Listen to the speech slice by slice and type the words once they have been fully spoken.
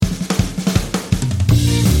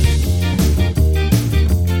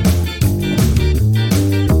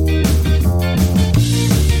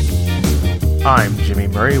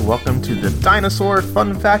Murray. Welcome to the Dinosaur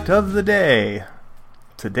Fun Fact of the Day.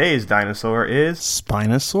 Today's dinosaur is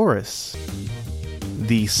Spinosaurus.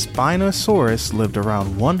 The Spinosaurus lived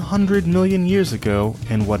around 100 million years ago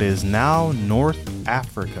in what is now North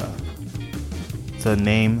Africa. The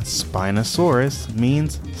name Spinosaurus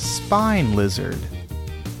means spine lizard.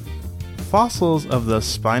 Fossils of the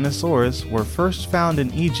Spinosaurus were first found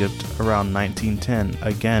in Egypt around 1910.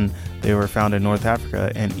 Again, they were found in North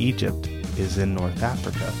Africa, and Egypt is in North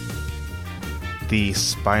Africa. The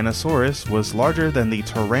Spinosaurus was larger than the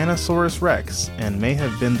Tyrannosaurus rex and may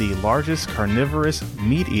have been the largest carnivorous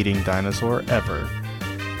meat-eating dinosaur ever.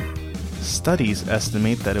 Studies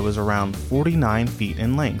estimate that it was around 49 feet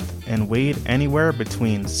in length and weighed anywhere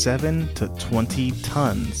between 7 to 20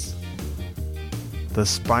 tons. The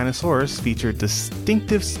Spinosaurus featured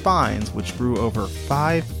distinctive spines which grew over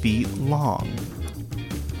 5 feet long.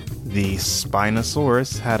 The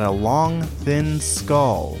Spinosaurus had a long, thin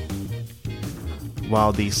skull.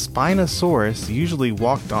 While the Spinosaurus usually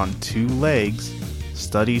walked on 2 legs,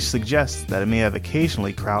 studies suggest that it may have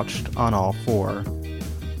occasionally crouched on all 4.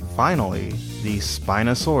 Finally, the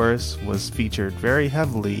Spinosaurus was featured very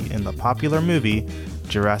heavily in the popular movie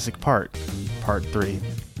Jurassic Park, Part 3.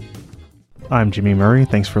 I'm Jimmy Murray.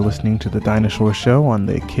 Thanks for listening to The Dinosaur Show on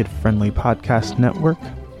the Kid-Friendly Podcast Network.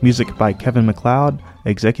 Music by Kevin MacLeod,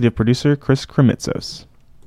 executive producer Chris Kremitzos.